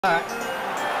And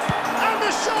the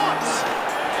shot!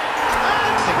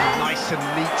 And nice and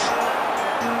neat.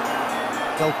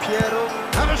 Del Piero.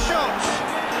 And a shot!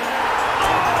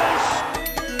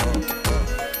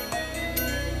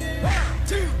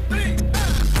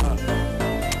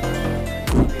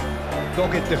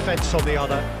 Dogged defence on the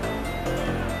other.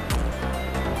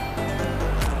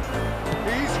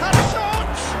 He's had a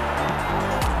shot!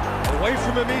 Away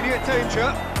from immediate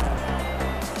danger.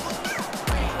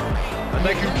 And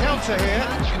they can counter here.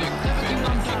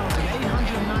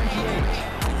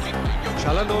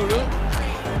 Çalhanoğlu.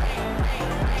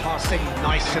 Passing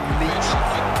nice and neat.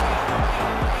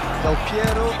 Del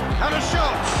Piero. And a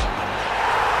shot!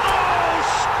 Oh,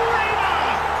 screamer!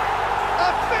 A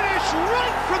finish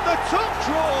right from the top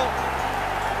draw.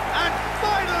 And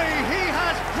finally he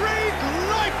has breathed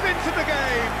life into the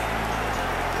game.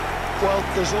 Well,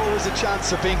 there's always a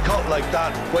chance of being caught like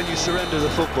that when you surrender the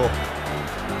football.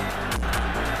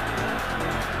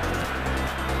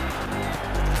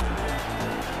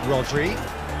 Rodri.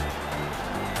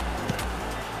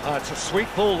 It's a sweet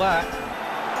ball, that.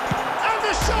 And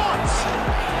the shot!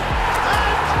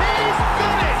 And he's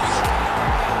done it!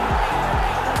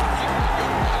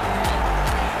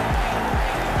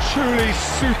 Truly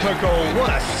super goal. What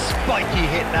a spiky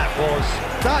hit that was.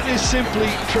 That is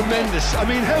simply tremendous. I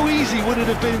mean, how easy would it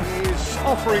have been? He's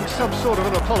offering some sort of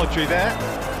an apology there.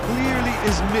 Clearly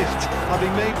is miffed,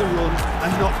 having made the run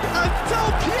and not... And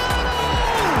Del Piero!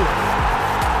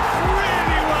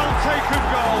 Taken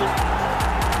goal.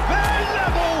 They're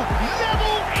level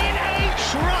in a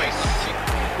trice.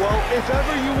 Well, if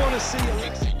ever you want to see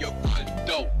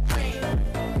Ronaldo.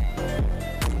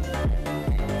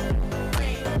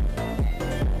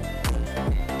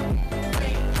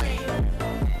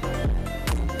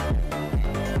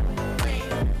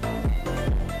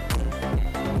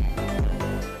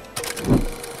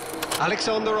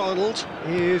 Alexander-Arnold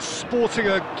is sporting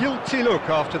a guilty look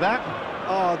after that.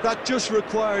 Oh, that just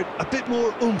required a bit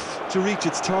more oomph to reach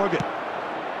its target.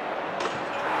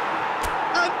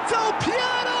 And Del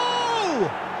Piero!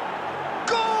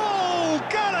 Goal!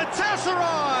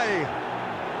 Galatasaray!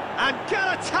 And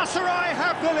Galatasaray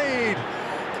have the lead.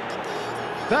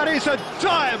 That is a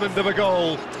diamond of a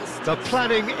goal. The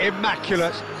planning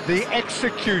immaculate, the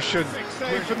execution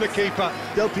save from the keeper.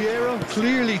 Del Piero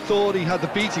clearly thought he had the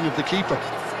beating of the keeper.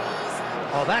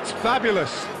 Oh, that's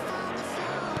fabulous.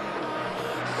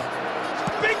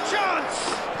 Big chance!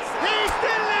 He's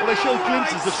delivered. Well, they show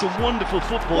glimpses of some wonderful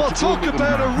football. Well, talk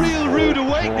about a real rude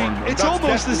awakening. It's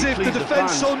almost as if the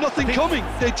defence saw nothing coming.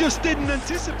 They just didn't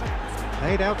anticipate.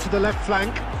 Played out to the left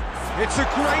flank. It's a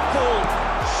great ball.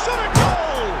 Shot a goal!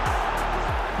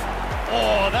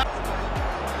 Oh, that...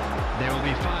 There will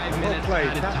be 5 minutes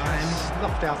added time.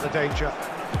 Snuffed out the danger.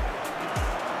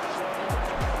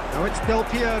 Now it's Del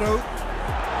Piero.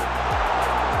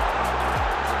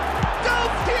 Del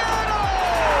Piero!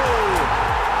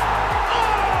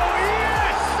 Oh,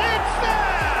 yes, it's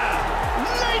there!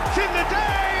 Late in the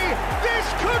day, this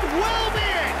could well be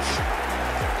it.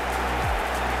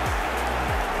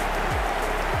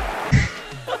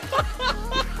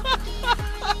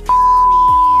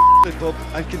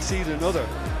 And concede another.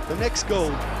 The next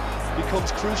goal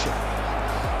becomes crucial.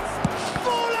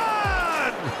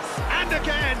 Fallen! And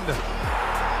again!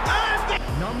 And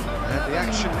the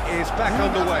action is back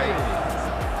underway.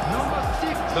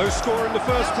 No score in the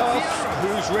first half.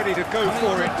 Who's ready to go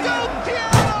for it? Del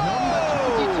Piero!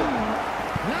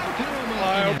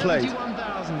 Well played.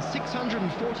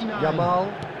 Yamal.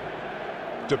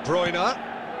 De Bruyne.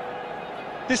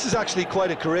 This is actually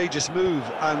quite a courageous move,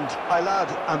 and I'll add,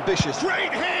 ambitious.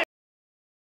 Great hit!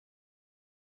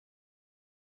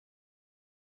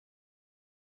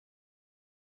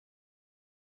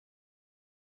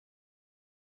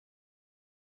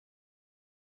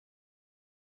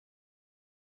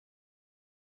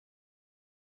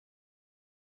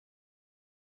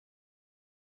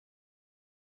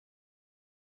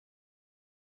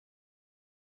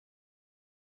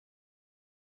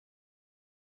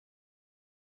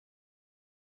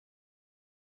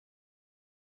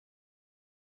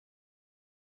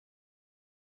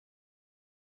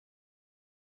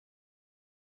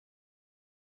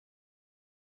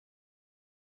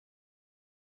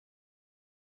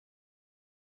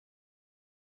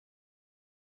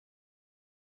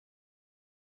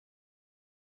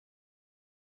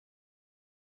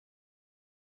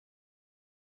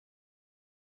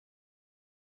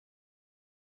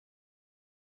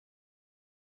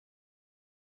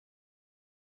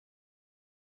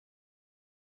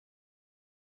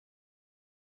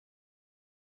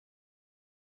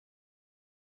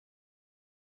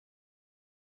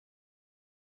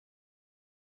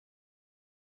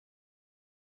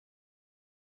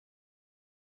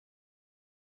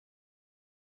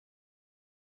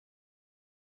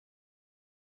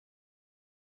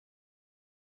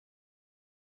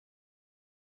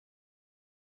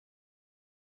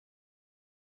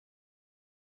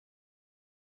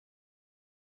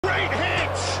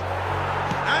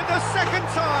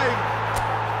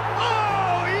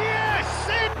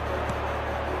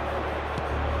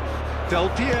 Del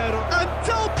Piero, and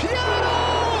Del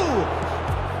Piero!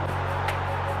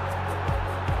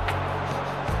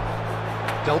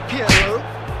 Del Piero.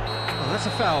 Oh, that's a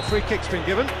foul. Free kick's been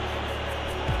given.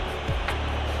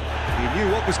 He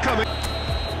knew what was coming.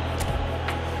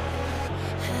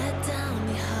 Head down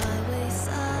the highway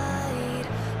side,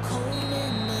 cold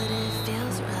wind, but it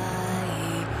feels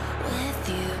right. With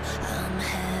you, I'm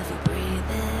heavy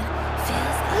breathing.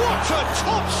 Feels like What a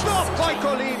top stop by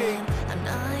Golini!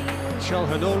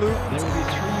 Hernandez. There will be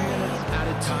 3 minutes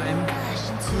added time.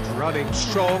 Good running,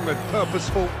 strong and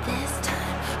purposeful. This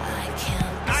time I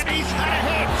can't. And he's had a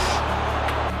hit!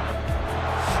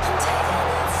 I'm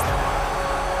taking it slow.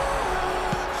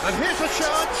 And here's a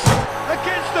chance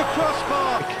against the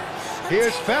crossbar. He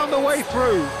has found the way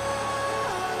through.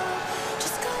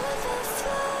 Just go with the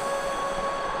flow.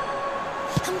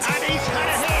 And he's had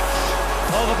a hit!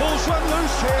 Oh, the ball's run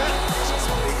loose here.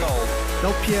 Goal.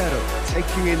 Del Piero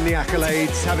taking in the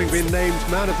accolades, having been named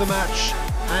man of the match,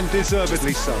 and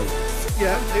deservedly so.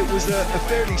 Yeah, it was a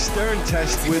fairly stern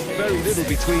test with very little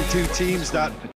between two teams that